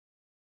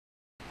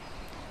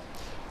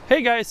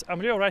Hey guys, I'm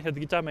Renhardt,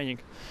 guitar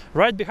Maniac.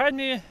 Right behind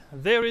me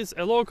there is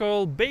a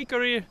local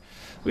bakery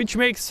which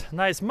makes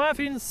nice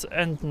muffins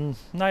and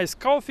nice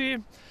coffee,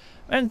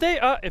 and they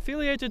are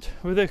affiliated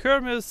with the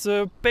Hermes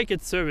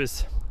packet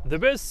service, the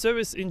best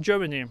service in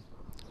Germany.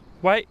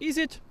 Why is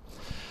it?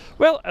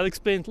 Well, I'll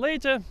explain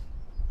later.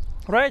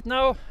 Right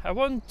now I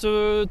want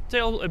to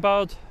tell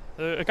about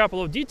a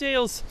couple of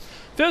details.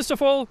 First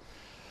of all,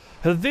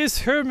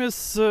 this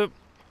Hermes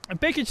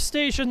package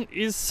station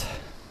is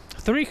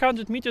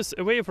 300 meters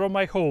away from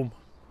my home.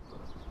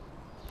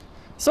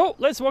 So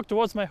let's walk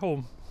towards my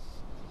home.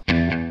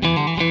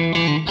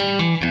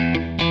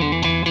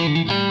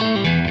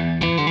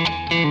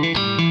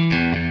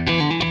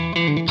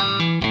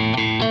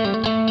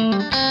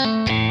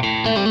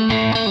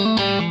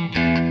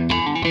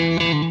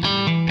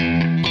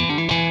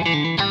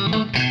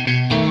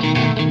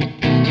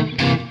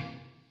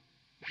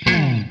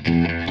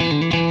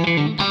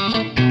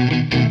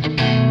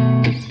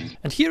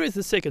 And here is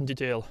the second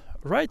detail.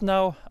 Right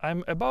now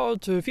I'm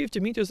about 50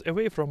 meters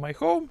away from my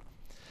home,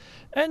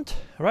 and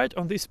right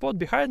on this spot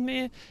behind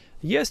me,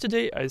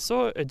 yesterday I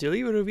saw a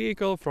delivery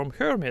vehicle from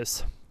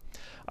Hermes.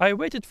 I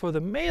waited for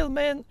the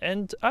mailman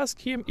and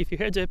asked him if he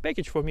had a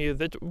package for me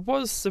that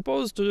was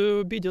supposed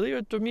to be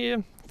delivered to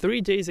me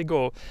 3 days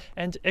ago,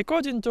 and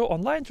according to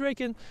online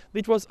tracking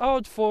it was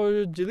out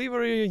for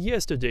delivery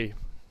yesterday.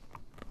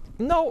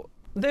 No,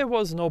 there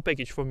was no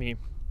package for me.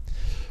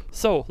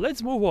 So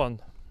let's move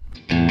on.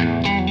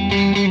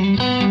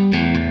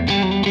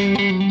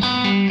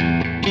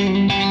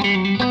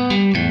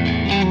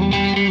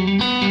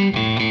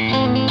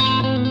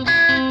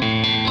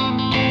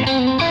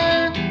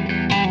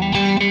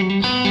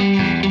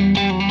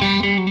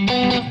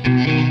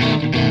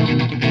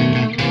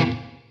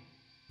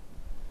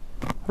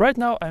 Right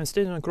now I'm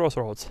standing on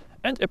crossroads,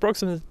 and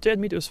approximately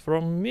 10 meters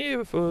from me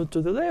to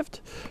the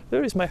left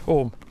there is my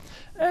home,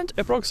 and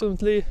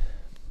approximately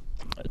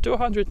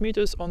 200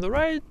 meters on the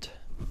right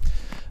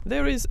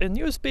there is a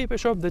newspaper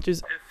shop that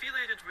is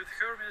affiliated with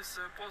Hermes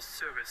post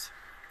service.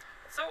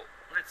 So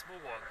let's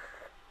move on.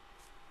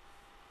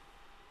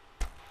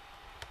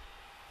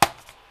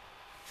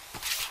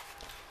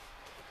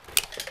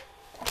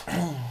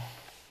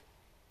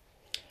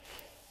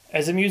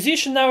 As a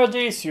musician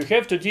nowadays you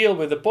have to deal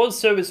with the post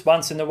service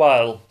once in a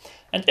while.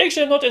 And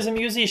actually not as a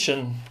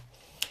musician.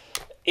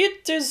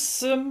 It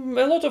is a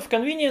lot of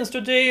convenience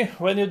today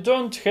when you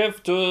don't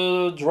have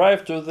to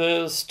drive to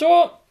the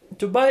store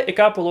to buy a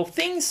couple of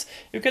things.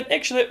 You can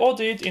actually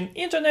order it in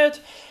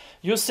internet,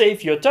 you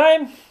save your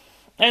time,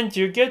 and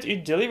you get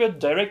it delivered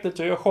directly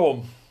to your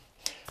home.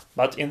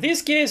 But in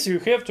this case you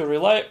have to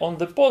rely on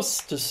the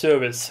post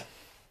service.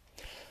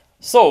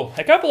 So,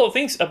 a couple of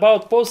things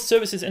about post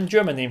services in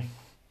Germany.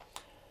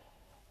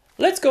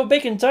 Let's go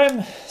back in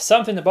time,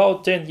 something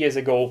about 10 years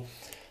ago.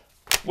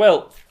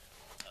 Well,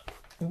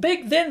 back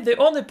then the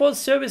only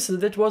post service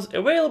that was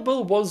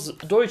available was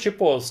Deutsche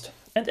Post.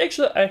 And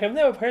actually I have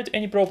never had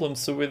any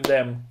problems with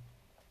them.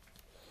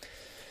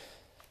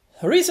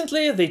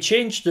 Recently they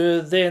changed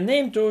their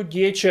name to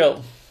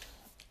DHL.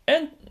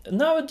 And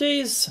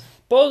nowadays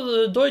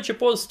Deutsche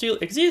Post still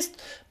exists,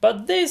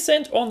 but they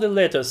send only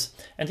letters.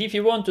 And if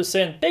you want to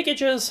send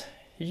packages,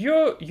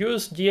 you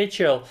use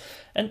DHL.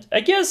 And I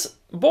guess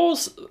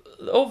both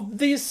of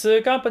these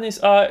companies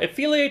are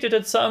affiliated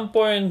at some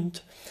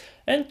point,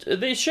 and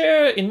they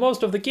share in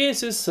most of the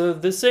cases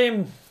the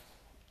same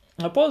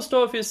post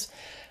office.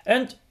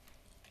 And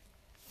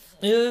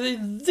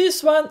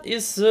this one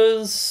is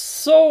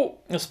so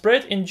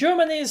spread in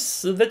Germany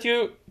that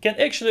you can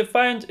actually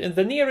find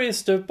the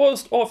nearest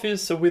post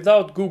office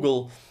without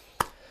Google.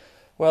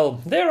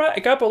 Well, there are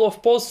a couple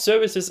of post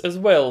services as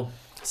well,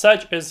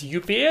 such as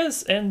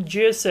UPS and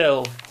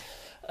GSL.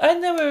 I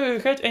never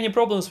had any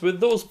problems with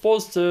those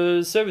post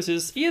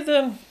services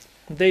either.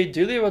 They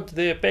delivered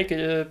their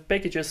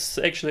packages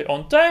actually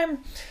on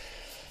time.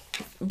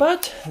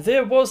 But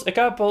there was a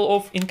couple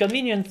of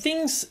inconvenient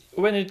things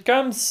when it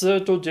comes to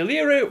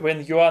delivery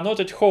when you are not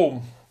at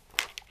home.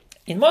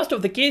 In most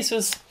of the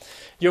cases,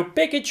 your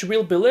package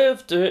will be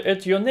left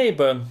at your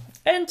neighbor,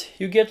 and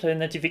you get a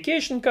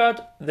notification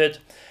card that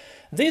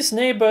this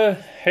neighbor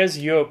has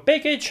your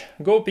package,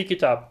 go pick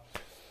it up.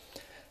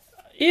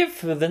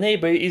 If the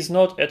neighbor is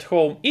not at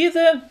home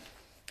either,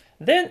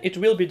 then it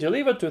will be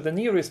delivered to the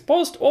nearest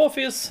post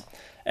office,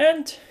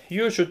 and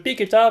you should pick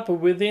it up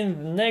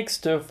within the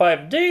next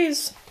 5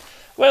 days.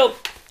 Well,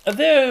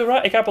 there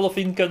are a couple of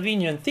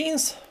inconvenient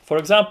things. For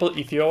example,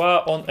 if you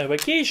are on a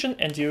vacation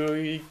and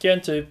you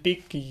can't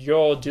pick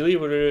your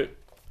delivery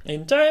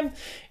in time,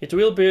 it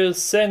will be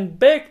sent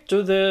back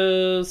to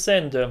the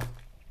sender.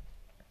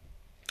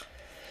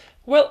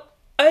 Well,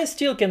 I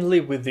still can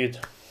live with it.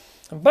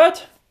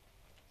 But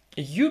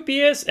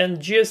UPS and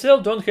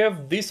GSL don't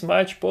have this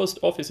much post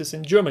offices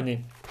in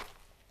Germany.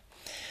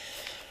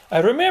 I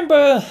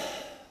remember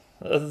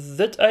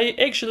that I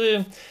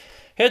actually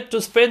had to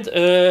spend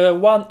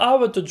 1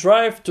 hour to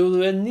drive to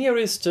the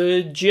nearest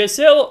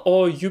GSL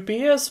or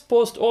UPS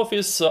post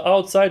office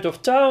outside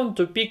of town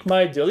to pick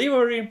my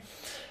delivery,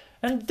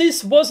 and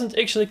this wasn't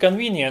actually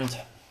convenient.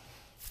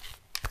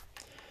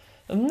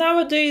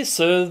 Nowadays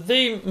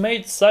they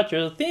made such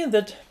a thing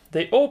that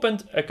they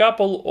opened a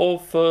couple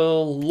of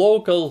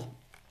local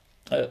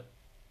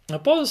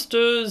post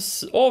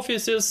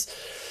offices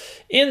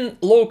in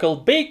local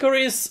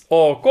bakeries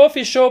or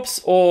coffee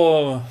shops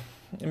or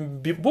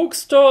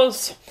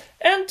bookstores,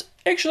 and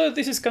actually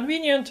this is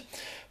convenient.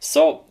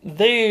 So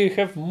they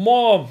have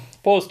more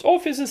post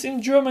offices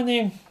in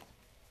Germany,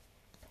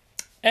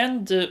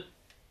 and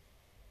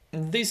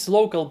these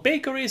local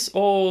bakeries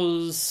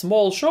or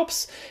small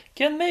shops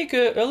can make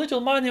a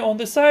little money on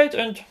the side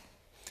and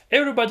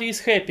everybody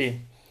is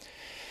happy.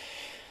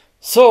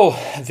 So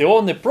the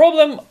only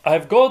problem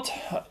I've got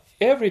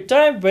every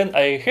time when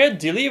I had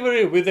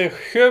delivery with a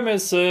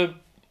Hermes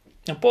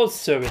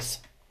post service.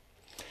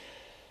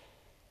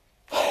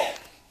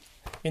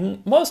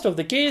 In most of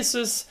the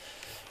cases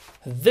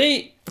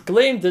they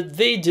claimed that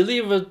they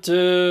delivered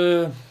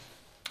the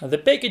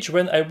package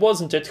when I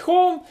wasn't at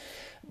home,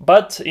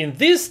 but in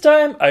this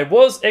time I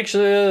was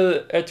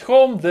actually at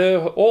home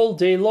the all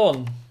day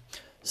long.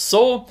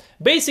 So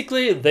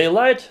basically they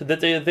lied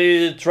that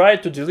they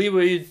tried to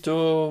deliver it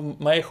to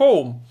my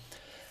home.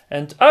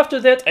 And after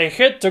that I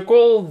had to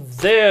call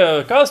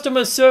their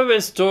customer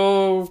service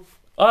to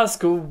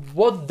ask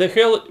what the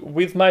hell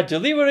with my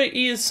delivery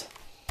is.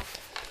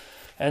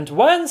 And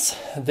once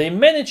they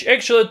managed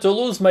actually to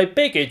lose my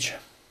package.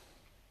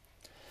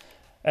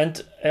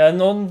 And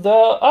on the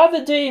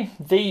other day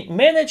they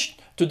managed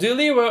to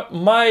deliver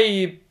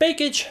my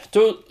package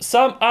to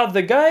some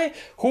other guy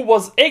who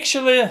was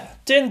actually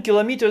 10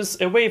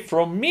 kilometers away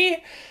from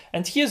me,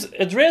 and his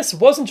address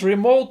wasn't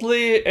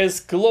remotely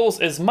as close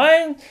as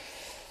mine,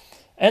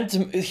 and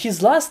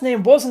his last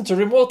name wasn't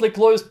remotely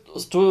close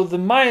to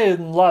my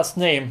last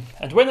name.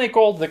 And when I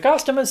called the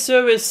customer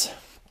service,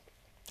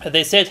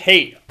 they said,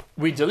 hey,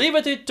 we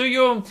delivered it to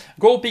you,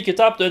 go pick it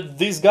up at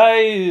this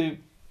guy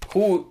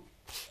who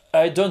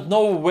I don't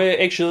know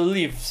where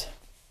actually lives.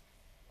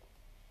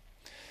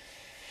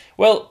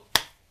 Well,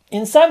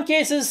 in some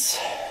cases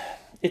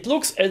it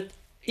looks as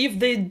if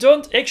they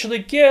don't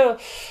actually care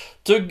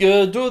to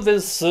do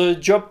this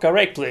job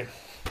correctly.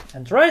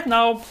 And right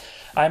now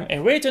I'm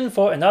waiting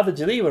for another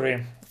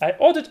delivery. I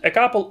ordered a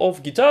couple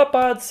of guitar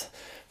parts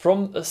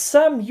from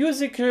some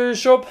music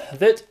shop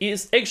that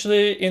is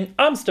actually in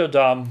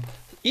Amsterdam.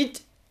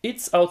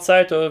 It's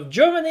outside of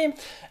Germany,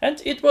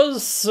 and it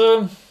was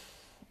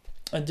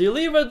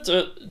delivered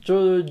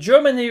to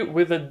Germany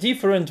with a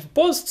different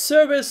post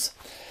service,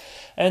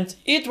 and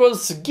it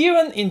was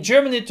given in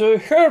Germany to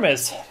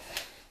Hermes.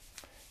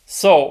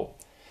 So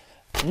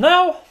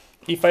now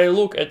if I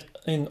look at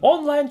in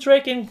online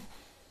tracking,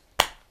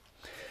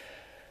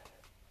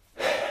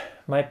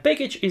 my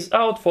package is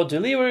out for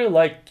delivery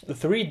like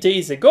 3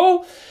 days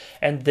ago,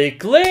 and they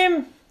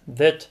claim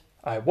that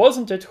I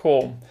wasn't at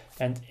home.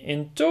 And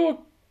in 2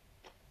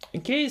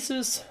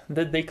 cases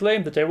that they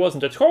claim that I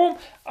wasn't at home,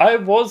 I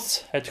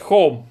was at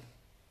home.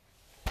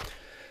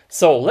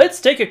 So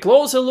let's take a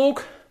closer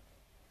look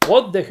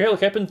what the hell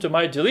happened to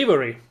my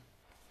delivery.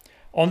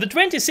 On the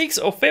 26th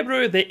of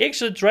February they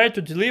actually tried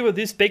to deliver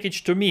this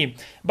package to me,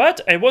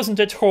 but I wasn't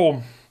at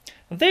home.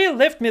 They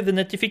left me the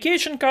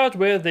notification card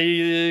where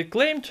they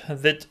claimed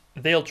that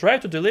they'll try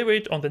to deliver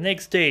it on the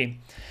next day.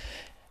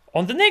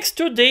 On the next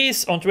 2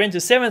 days, on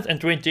 27th and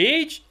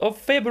 28th of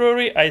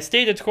February, I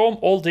stayed at home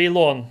all day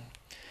long.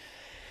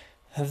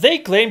 They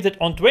claimed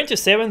that on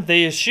 27th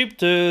they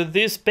shipped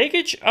this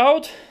package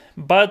out,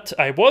 but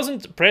I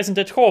wasn't present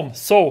at home,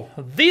 so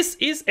this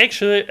is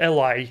actually a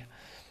lie.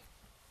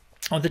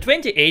 On the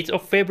 28th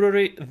of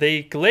February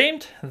they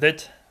claimed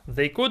that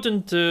they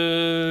couldn't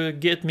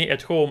get me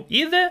at home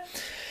either.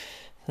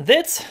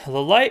 That's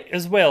the lie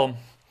as well.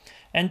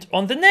 And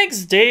on the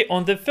next day,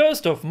 on the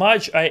 1st of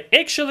March, I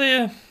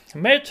actually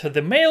met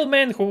the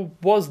mailman who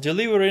was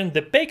delivering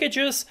the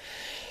packages,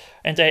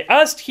 and I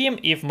asked him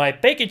if my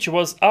package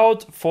was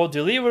out for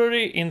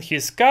delivery in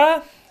his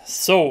car.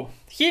 So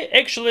he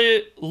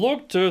actually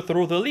looked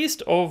through the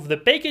list of the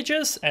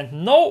packages,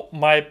 and no,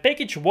 my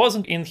package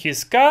wasn't in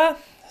his car.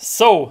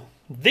 So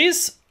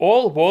this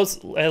all was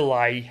a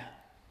lie.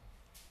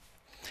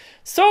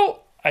 So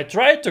I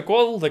tried to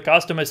call the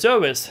customer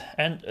service,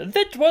 and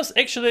that was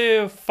actually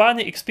a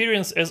funny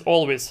experience as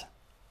always.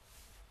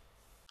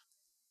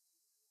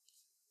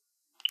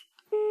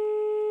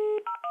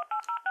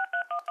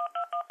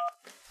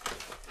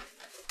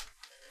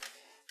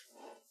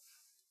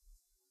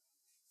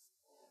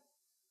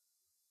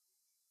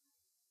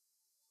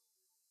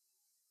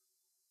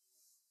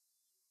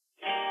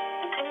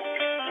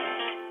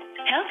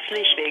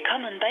 Herzlich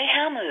willkommen bei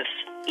Hermes,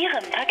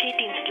 Ihrem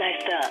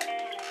Paketdienstleister.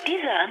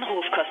 Dieser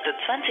Anruf kostet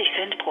 20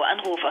 Cent pro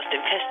Anruf aus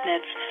dem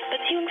Festnetz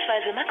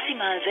bzw.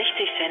 maximal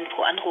 60 Cent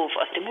pro Anruf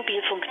aus dem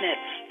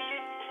Mobilfunknetz.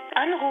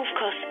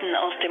 Anrufkosten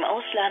aus dem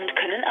Ausland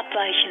können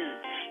abweichen.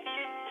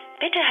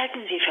 Bitte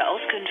halten Sie für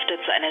Auskünfte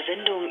zu einer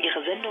Sendung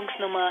Ihre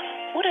Sendungsnummer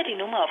oder die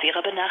Nummer auf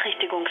Ihrer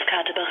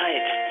Benachrichtigungskarte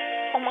bereit.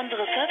 Um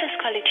unsere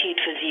Servicequalität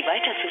für Sie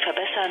weiter zu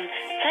verbessern,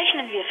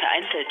 zeichnen wir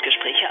vereinzelt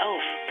Gespräche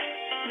auf.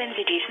 Wenn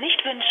Sie dies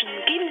nicht wünschen,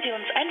 geben Sie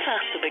uns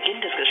einfach zu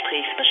Beginn des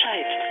Gesprächs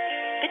Bescheid.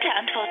 Bitte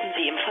antworten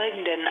Sie im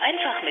Folgenden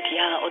einfach mit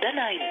Ja oder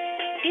Nein.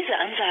 Diese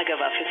Ansage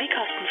war für Sie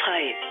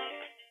kostenfrei.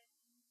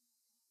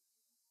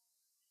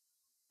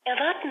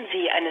 Erwarten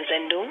Sie eine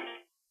Sendung?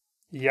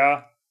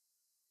 Ja.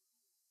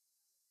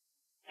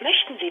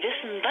 Möchten Sie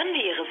wissen, wann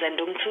wir Ihre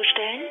Sendung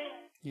zustellen?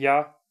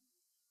 Ja.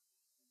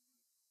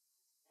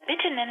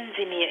 Bitte nennen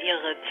Sie mir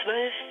Ihre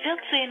 12,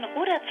 14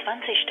 oder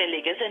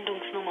 20-stellige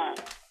Sendungsnummer.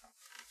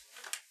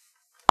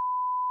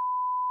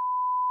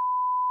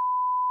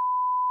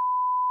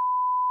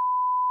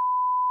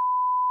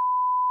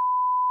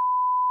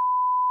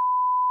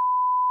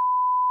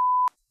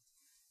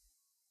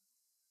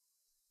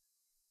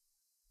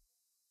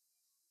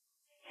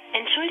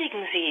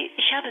 Entschuldigen Sie,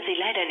 ich habe Sie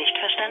leider nicht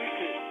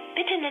verstanden.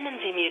 Bitte nennen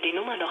Sie mir die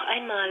Nummer noch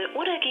einmal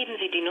oder geben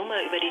Sie die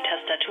Nummer über die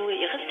Tastatur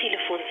Ihres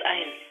Telefons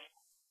ein.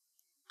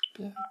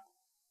 Ja.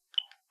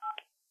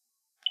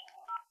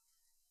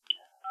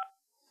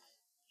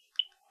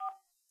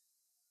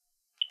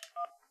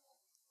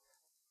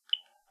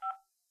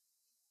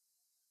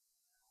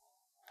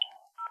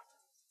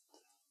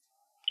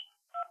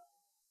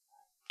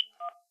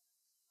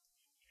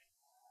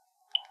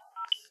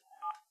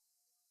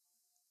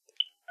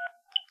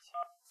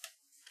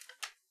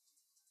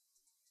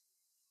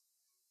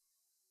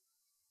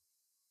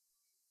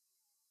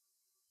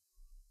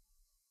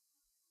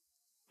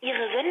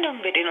 Ihre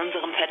Sendung wird in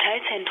unserem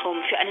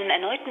Verteilzentrum für einen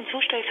erneuten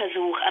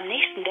Zustellversuch am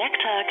nächsten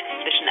Werktag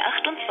zwischen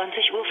 8 und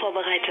 20 Uhr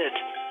vorbereitet.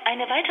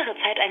 Eine weitere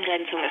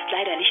Zeiteingrenzung ist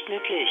leider nicht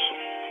möglich.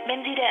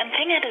 Wenn Sie der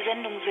Empfänger der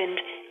Sendung sind,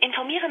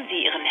 informieren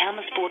Sie Ihren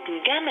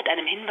Hermesboten gern mit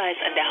einem Hinweis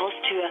an der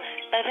Haustür,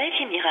 bei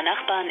welchem Ihrer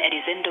Nachbarn er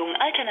die Sendung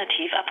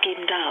alternativ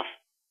abgeben darf.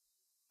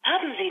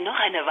 Haben Sie noch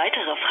eine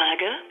weitere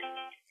Frage?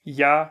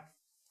 Ja.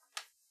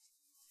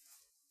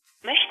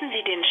 Möchten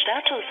Sie den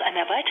Status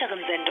einer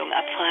weiteren Sendung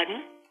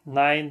abfragen?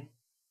 Nein.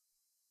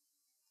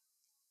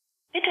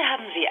 Bitte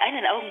haben Sie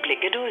einen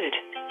Augenblick Geduld.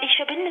 Ich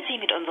verbinde Sie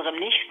mit unserem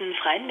nächsten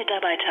freien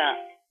Mitarbeiter.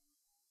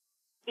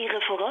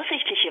 Ihre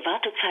voraussichtliche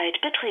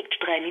Wartezeit beträgt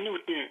 3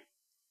 Minuten.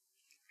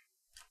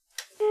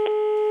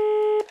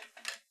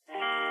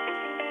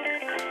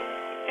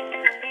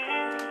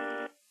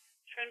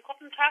 Schönen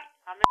guten Tag.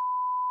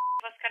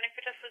 Was kann ich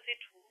bitte für Sie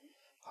tun?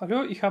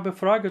 Hallo, ich habe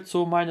Frage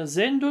zu meiner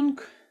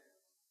Sendung.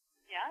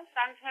 Ja,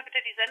 sagen Sie mir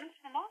bitte die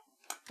Sendungsnummer.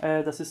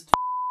 Das ist...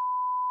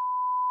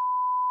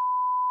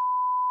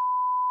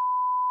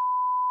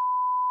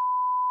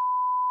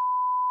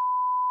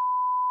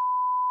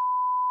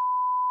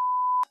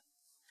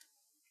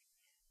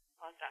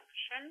 Oh,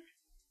 Dankeschön.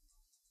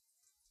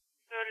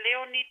 Für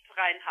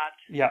Renhardt.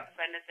 Ja. Das ist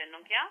eine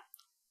Sendung, ja?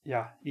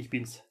 Ja, ich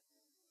bin's.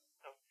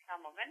 So, klar,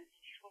 Moment.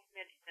 Ich rufe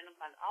mir die Sendung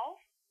mal auf.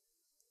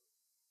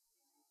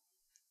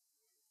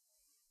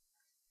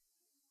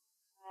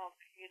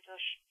 Okay, da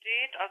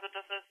steht, also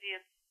dass er sie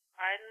jetzt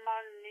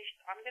einmal nicht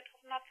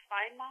angetroffen hat,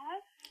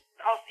 zweimal.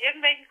 Aus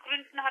irgendwelchen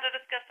Gründen hat er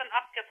das gestern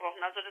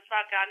abgebrochen. Also das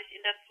war gar nicht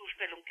in der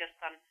Zustellung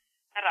gestern,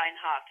 Herr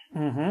Renhardt.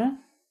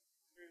 Mhm.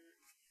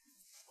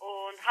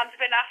 Und haben Sie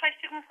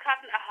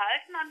Benachrichtigungskarten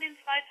erhalten an den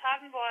 2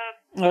 Tagen, wo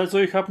er... Also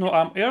ich habe nur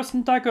am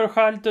ersten Tag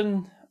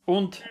erhalten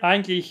und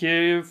eigentlich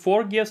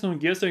vorgestern und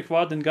gestern, ich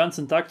war den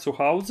ganzen Tag zu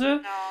Hause.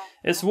 Genau.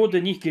 Es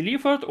wurde nicht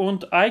geliefert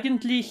und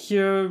eigentlich,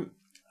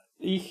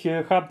 ich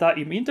habe da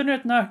im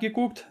Internet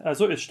nachgeguckt,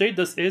 also es steht,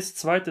 dass es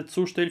zweiter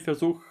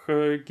Zustellversuch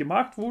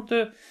gemacht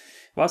wurde,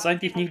 was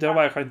eigentlich nicht der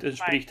Wahrheit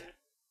entspricht.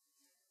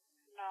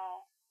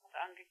 Genau, hat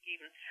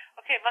angegeben.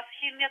 Okay, was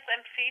ich Ihnen jetzt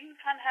empfehlen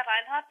kann, Herr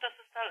Renhardt, dass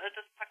es da,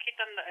 das Paket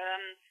dann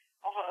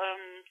auch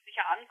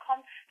sicher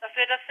ankommt, dass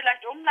wir das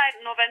vielleicht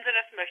umleiten, nur wenn Sie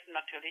das möchten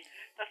natürlich,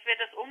 dass wir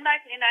das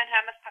umleiten in einen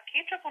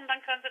Hermes-Paketshop und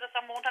dann können Sie das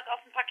am Montag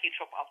aus dem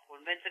Paketshop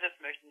abholen, wenn Sie das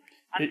möchten.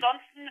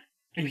 Ansonsten...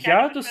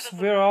 Ja,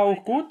 das wäre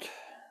auch gut.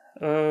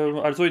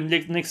 Also im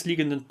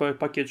nächstliegenden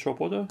Paketshop,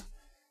 oder?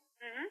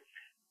 Mhm.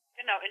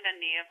 Genau, in der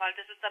Nähe, weil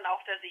das ist dann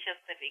auch der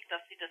sicherste Weg,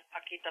 dass Sie das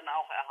Paket dann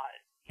auch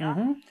erhalten. Ja?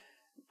 Mhm.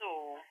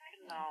 So,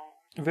 genau.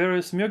 Wäre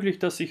es möglich,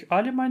 dass ich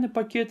alle meine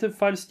Pakete,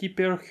 falls die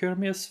per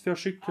Hermes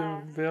verschickt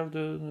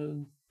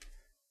werden?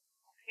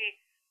 Okay.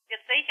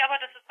 Jetzt sehe ich aber,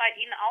 dass es bei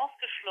Ihnen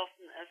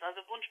ausgeschlossen ist,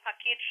 also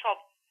Wunschpaketshop.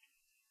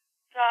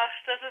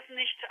 Das ist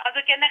nicht, also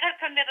generell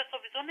können wir das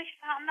sowieso nicht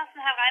veranlassen,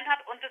 Herr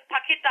Renhardt, und das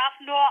Paket darf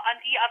nur an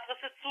die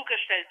Adresse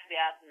zugestellt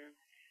werden.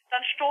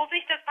 Dann stoße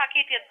ich das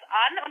Paket jetzt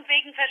an und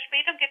wegen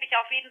Verspätung gebe ich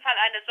auf jeden Fall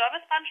eine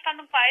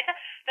Serviceveranstaltung weiter.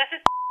 Das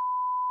ist...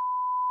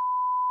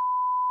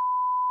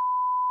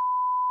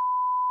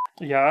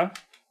 Ja.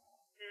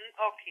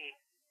 Okay.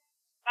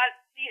 Weil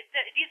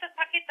dieses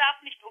Paket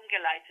darf nicht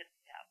umgeleitet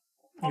werden.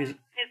 Vom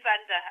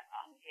Versender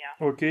her.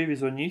 Okay,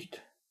 wieso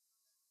nicht?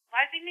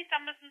 Weiß ich nicht,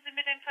 dann müssen Sie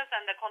mit dem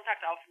Versender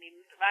Kontakt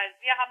aufnehmen, weil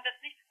wir haben das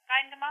nicht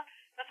reingemacht,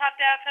 das hat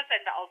der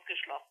Versender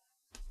ausgeschlossen.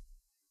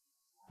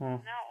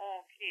 Na,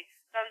 okay.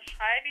 Dann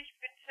schreibe ich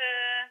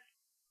bitte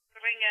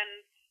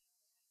dringend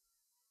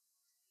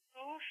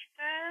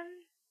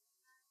zustellen.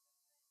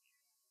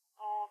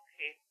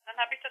 Okay. Dann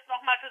habe ich das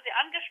nochmal für Sie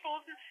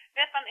angestoßen,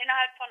 wird dann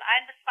innerhalb von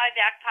 1 bis 2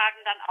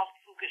 Werktagen dann auch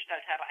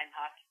zugestellt, Herr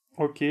Renhardt.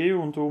 Okay,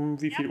 und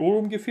um wie viel Uhr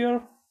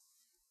ungefähr?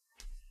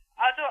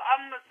 Also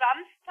am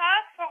Samstag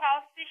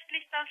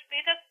schriftlich dann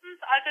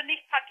spätestens, also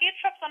nicht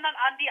Paketshop, sondern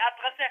an die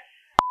Adresse.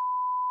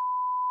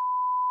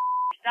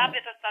 Da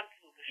wird das dann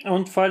zugeschickt.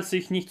 Und falls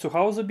ich nicht zu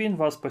Hause bin,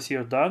 was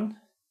passiert dann?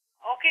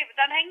 Okay,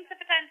 dann hängen Sie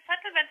bitte einen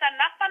Zettel, wenn Sie einen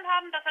Nachbarn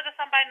haben, dass er das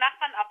dann bei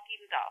Nachbarn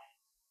abgeben darf.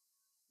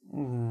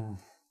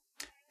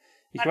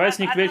 Ich weiß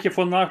nicht, welche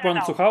von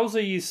Nachbarn zu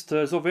Hause ist.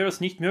 So wäre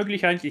es nicht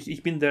möglich eigentlich.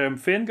 Ich bin der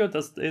Empfänger,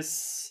 dass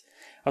es...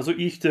 Also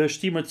ich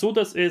stimme zu,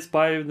 dass es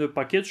bei einem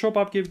Paketshop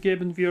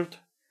abgegeben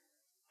wird.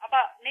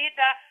 Aber nee,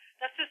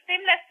 das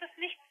System lässt es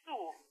nicht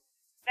zu.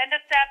 Wenn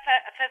das der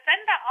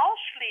Versender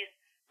ausschließt,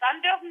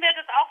 dann dürfen wir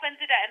das auch, wenn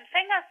Sie der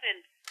Empfänger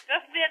sind,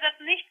 dürfen wir das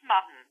nicht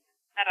machen,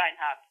 Herr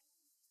Renhardt.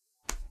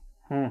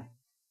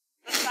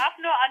 Das darf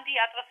nur an die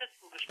Adresse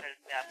zugestellt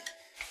werden.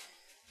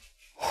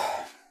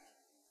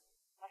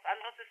 Was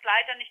anderes ist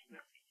leider nicht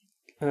möglich.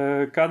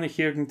 Kann ich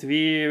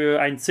irgendwie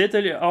einen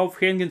Zettel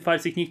aufhängen,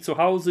 falls ich nicht zu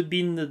Hause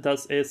bin,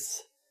 dass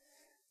es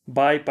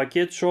bei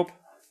Paketshop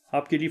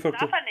abgeliefert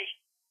wird? Darf er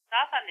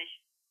nicht.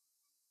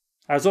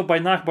 Also bei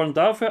Nachbarn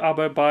darf er,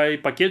 aber bei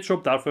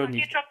Paketshop darf er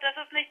nicht. Paketshop,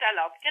 das ist nicht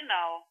erlaubt,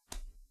 genau.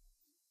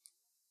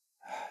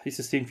 Ist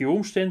es irgendwie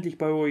umständlich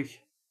bei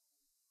euch?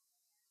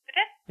 Bitte?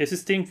 Es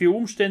ist irgendwie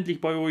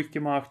umständlich bei euch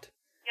gemacht.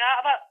 Ja,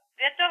 aber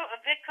wir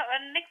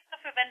können nichts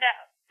dafür, wenn der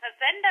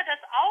Versender das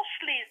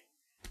ausschließt.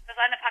 Das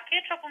ist eine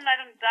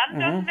Paketshop-Umleitung, dann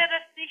dürfen wir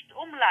das nicht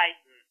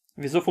umleiten.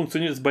 Wieso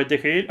funktioniert es bei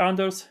DHL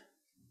anders?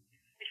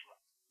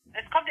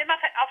 Es kommt immer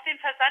auf den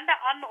Versender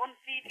an und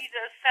wie die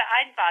das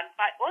vereinbaren.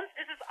 Bei uns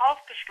ist es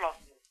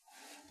ausgeschlossen.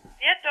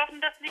 Wir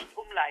dürfen das nicht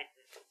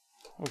umleiten.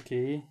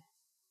 Okay.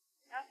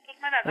 Ja,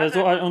 tut mir leid.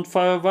 Also, und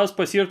was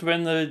passiert,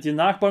 wenn die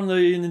Nachbarn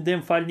in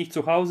dem Fall nicht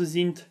zu Hause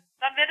sind?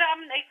 Dann wird er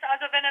am nächsten,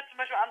 also wenn er zum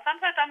Beispiel am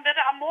Samstag, dann wird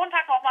er am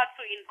Montag nochmal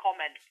zu Ihnen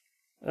kommen.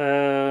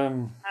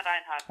 Herr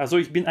Renhardt. Also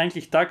ich bin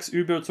eigentlich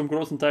tagsüber zum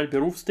großen Teil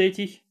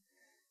berufstätig.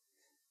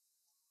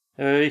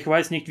 Ich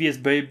weiß nicht, wie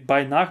es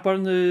bei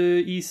Nachbarn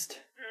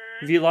ist.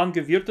 Wie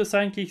lange wird es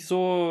eigentlich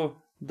so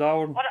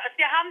dauern? Oder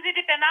haben Sie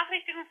die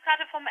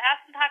Benachrichtigungskarte vom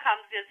ersten Tag,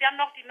 haben Sie es. Sie haben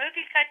noch die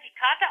Möglichkeit, die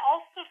Karte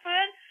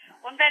auszufüllen.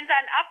 Und wenn Sie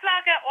einen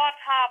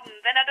Ablageort haben,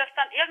 wenn er das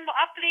dann irgendwo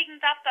ablegen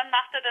darf, dann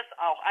macht er das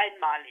auch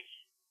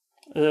einmalig.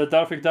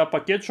 Darf ich da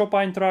Paketshop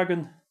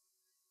eintragen?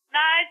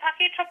 Nein,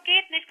 Paketshop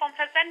geht nicht vom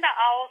Versender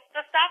aus.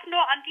 Das darf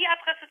nur an die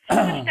Adresse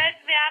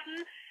zugestellt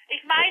werden.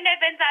 Ich meine,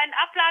 wenn Sie einen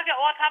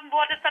Ablageort haben, wo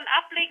er das dann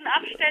ablegen,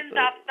 abstellen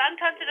darf, dann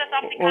könnte das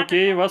auf die Karte.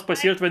 Okay, was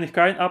passiert, wenn ich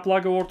keinen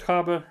Ablageort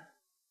habe?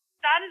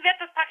 Dann wird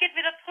das Paket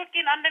wieder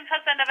zurückgehen an den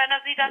Versender, wenn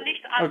er Sie dann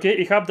nicht an... Okay,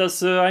 ich habe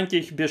das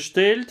eigentlich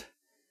bestellt.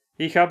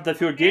 Ich habe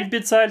dafür Geld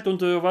bezahlt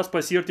und was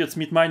passiert jetzt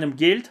mit meinem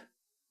Geld?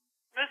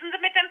 Müssen Sie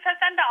mit dem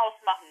Versender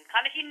ausmachen.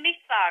 Kann ich Ihnen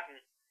nicht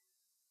sagen.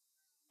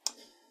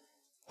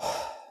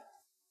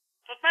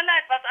 Tut mir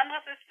leid, was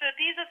anderes ist für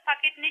dieses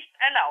Paket nicht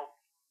erlaubt.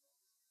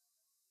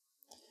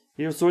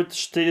 Ihr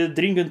sollt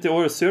dringend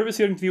euer Service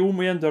irgendwie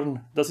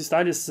umändern. Das ist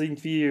alles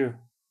irgendwie...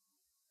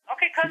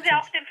 Okay, können Sie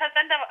auch dem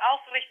Versender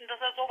ausrichten,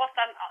 dass er sowas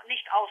dann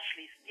nicht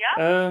ausschließt, ja?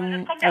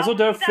 Also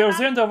der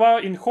Versender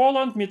war in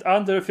Holland mit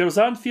anderer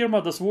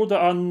Versandfirma. Das wurde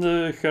an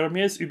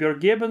Hermes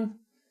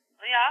übergeben.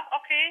 Ja,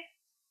 okay.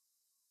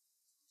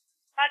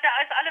 Weil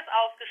da ist alles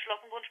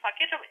ausgeschlossen,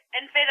 Wunschpaket.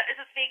 Entweder ist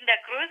es wegen der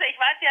Größe, ich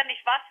weiß ja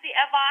nicht, was Sie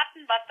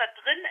erwarten, was da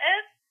drin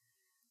ist.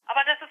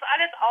 Aber das ist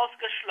alles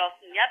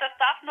ausgeschlossen, ja? Das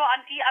darf nur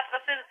an die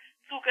Adresse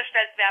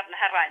zugestellt werden,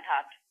 Herr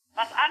Renhardt.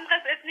 Was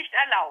anderes ist nicht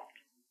erlaubt.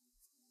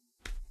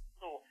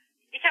 So.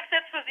 Ich habe es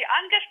jetzt für Sie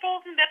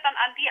angestoßen, wird dann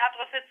an die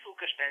Adresse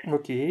zugestellt.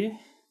 Okay.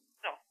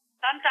 So.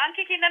 Dann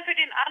danke ich Ihnen für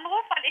den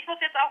Anruf, weil ich muss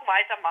jetzt auch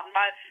weitermachen,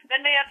 weil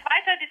wenn wir jetzt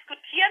weiter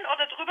diskutieren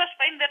oder drüber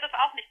sprechen, wird das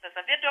auch nicht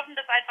besser. Wir dürfen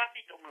das einfach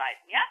nicht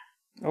umleiten, ja?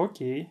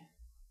 Okay.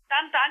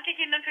 Dann danke ich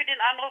Ihnen für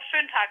den Anruf.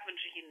 Schönen Tag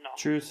wünsche ich Ihnen noch.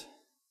 Tschüss.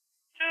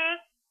 Tschüss.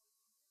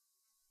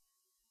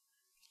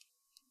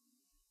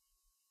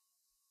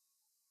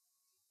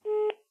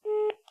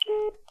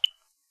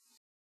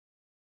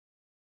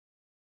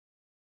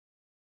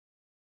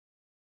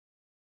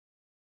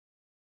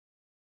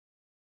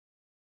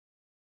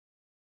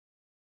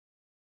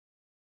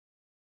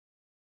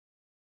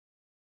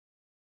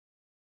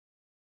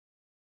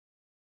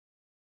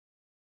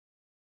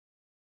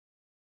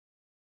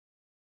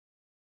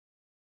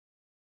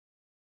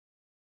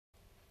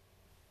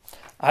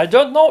 I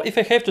don't know if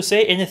I have to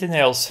say anything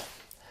else.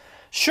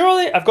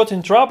 Surely I've got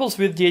in troubles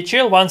with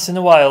DHL once in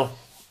a while.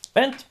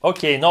 And,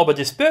 okay,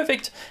 nobody's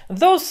perfect,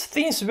 those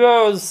things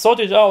were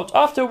sorted out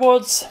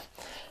afterwards,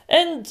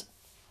 and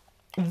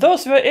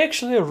those were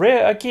actually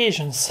rare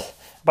occasions.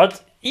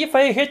 But if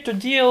I had to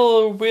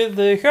deal with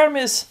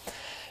Hermes,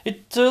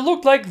 it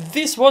looked like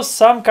this was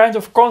some kind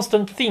of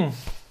constant thing.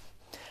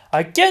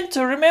 I can't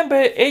remember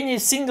any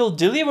single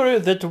delivery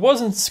that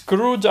wasn't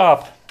screwed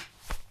up.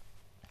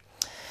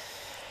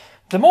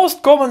 The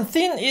most common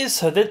thing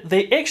is that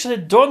they actually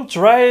don't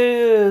try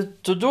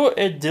to do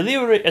a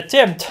delivery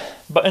attempt,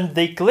 and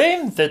they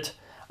claim that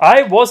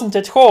I wasn't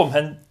at home,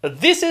 and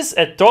this is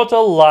a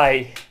total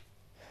lie.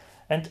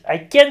 And I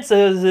can't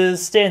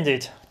stand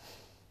it.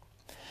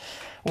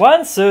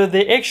 Once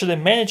they actually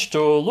managed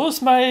to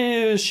lose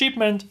my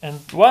shipment, and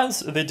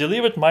once they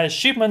delivered my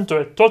shipment to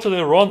a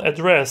totally wrong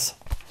address.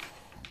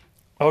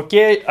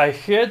 Okay, I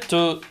had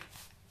to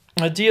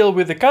deal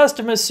with the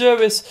customer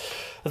service.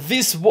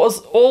 This was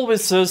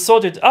always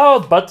sorted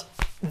out, but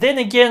then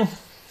again,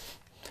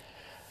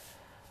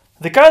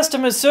 the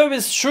customer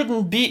service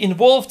shouldn't be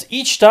involved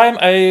each time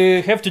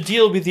I have to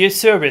deal with their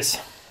service.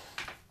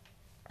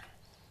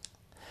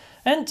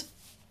 And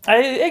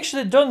I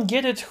actually don't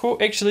get it who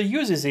actually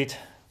uses it.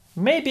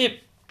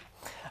 Maybe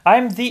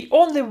I'm the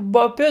only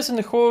person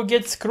who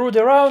gets screwed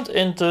around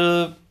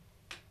and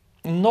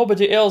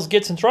nobody else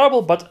gets in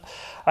trouble, but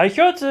I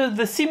heard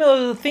the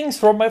similar things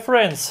from my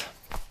friends.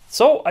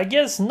 So I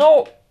guess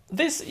no,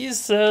 this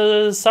is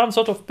some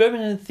sort of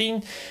permanent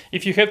thing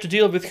if you have to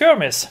deal with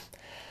Hermes.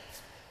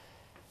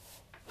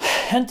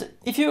 And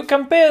if you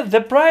compare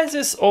the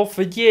prices of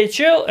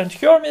DHL and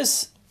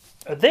Hermes,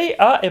 they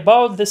are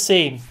about the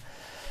same.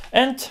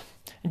 And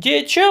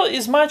DHL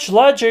is much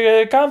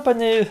larger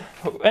company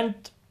and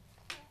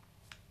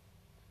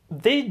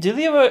they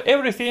deliver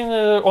everything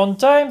on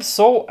time,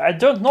 so I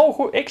don't know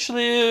who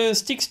actually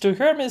sticks to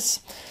Hermes.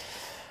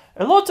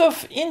 A lot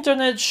of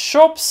internet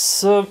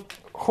shops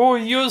who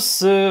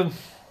use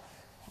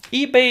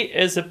eBay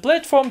as a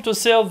platform to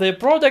sell their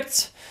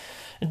products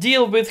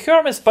deal with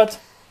Hermes, but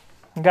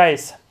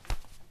guys,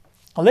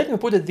 let me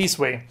put it this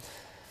way.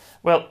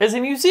 Well, as a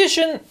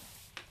musician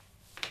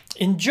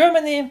in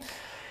Germany,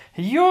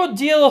 you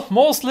deal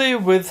mostly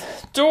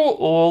with two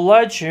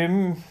large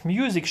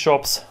music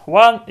shops.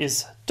 One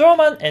is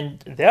Thomann and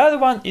the other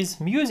one is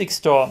Music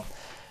Store.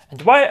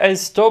 And why I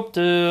stopped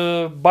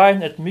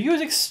buying at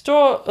music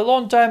store a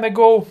long time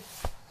ago?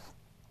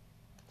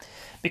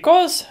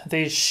 Because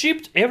they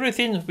shipped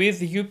everything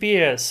with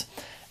UPS.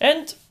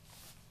 And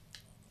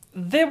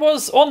there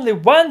was only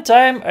one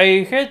time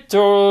I had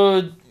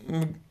to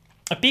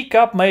pick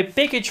up my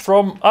package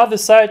from other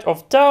side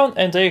of town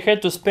and I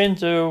had to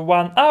spend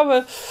 1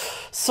 hour.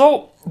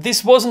 So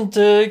this wasn't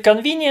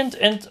convenient,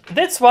 and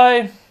that's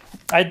why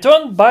I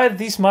don't buy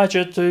this much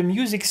at a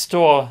music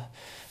store.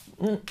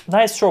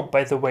 Nice shop,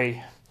 by the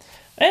way.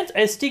 And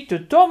I stick to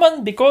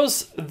Thomann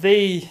because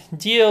they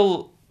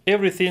deal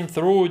everything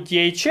through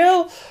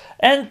DHL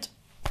and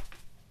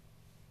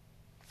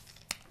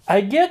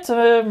I get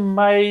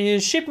my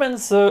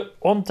shipments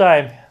on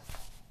time.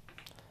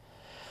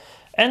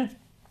 And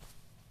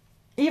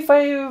if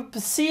I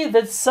see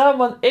that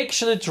someone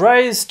actually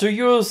tries to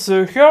use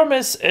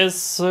Hermes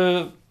as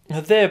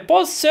their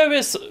post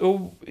service,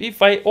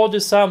 if I order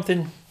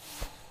something,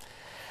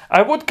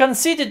 I would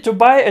consider to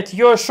buy at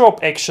your shop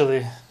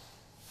actually.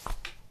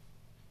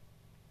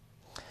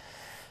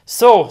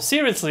 So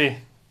seriously,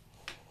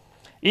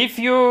 if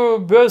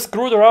you were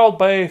screwed around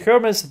by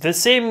Hermes the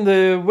same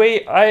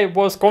way I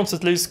was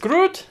constantly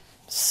screwed,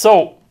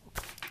 so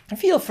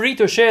feel free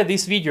to share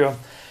this video.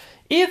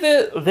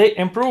 Either they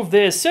improve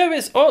their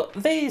service or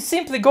they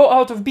simply go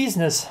out of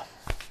business.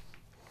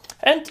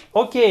 And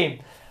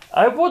okay,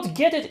 I would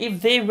get it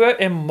if they were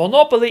a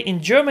monopoly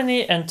in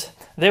Germany and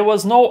there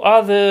was no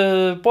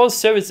other post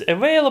service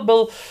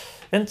available,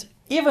 and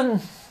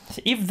even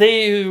if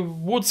they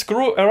would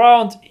screw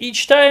around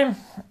each time,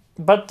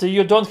 but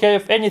you don't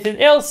have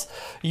anything else,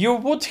 you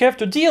would have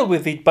to deal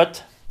with it.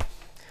 But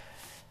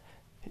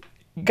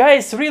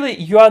guys, really,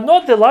 you are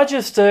not the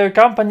largest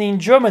company in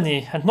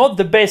Germany and not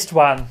the best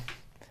one.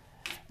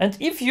 And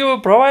if you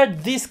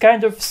provide this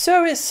kind of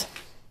service,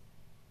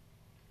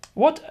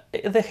 what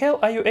the hell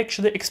are you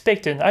actually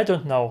expecting? I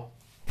don't know.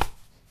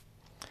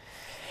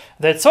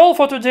 That's all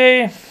for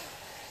today.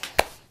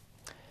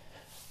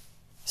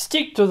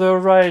 Stick to the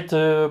right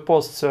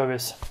post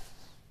service.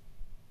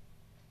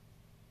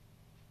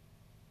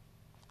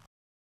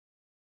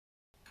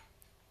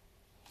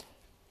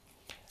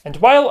 And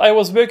while I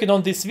was working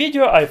on this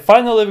video, I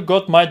finally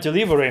got my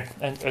delivery.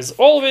 And as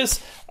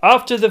always,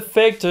 after the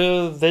fact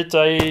that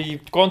I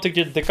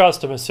contacted the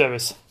customer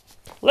service.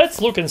 Let's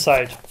look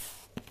inside.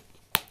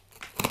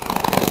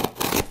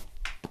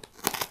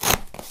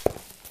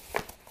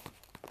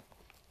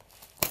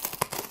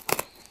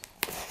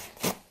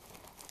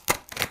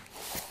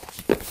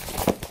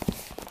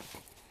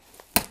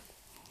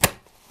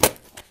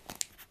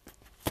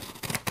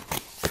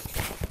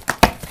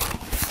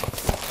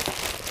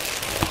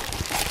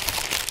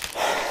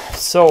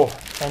 So,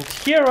 and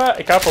here are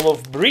a couple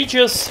of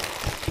bridges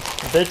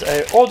that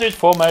I ordered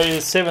for my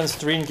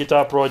 7-string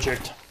guitar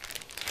project.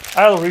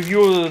 I'll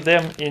review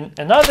them in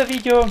another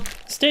video.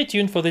 Stay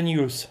tuned for the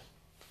news.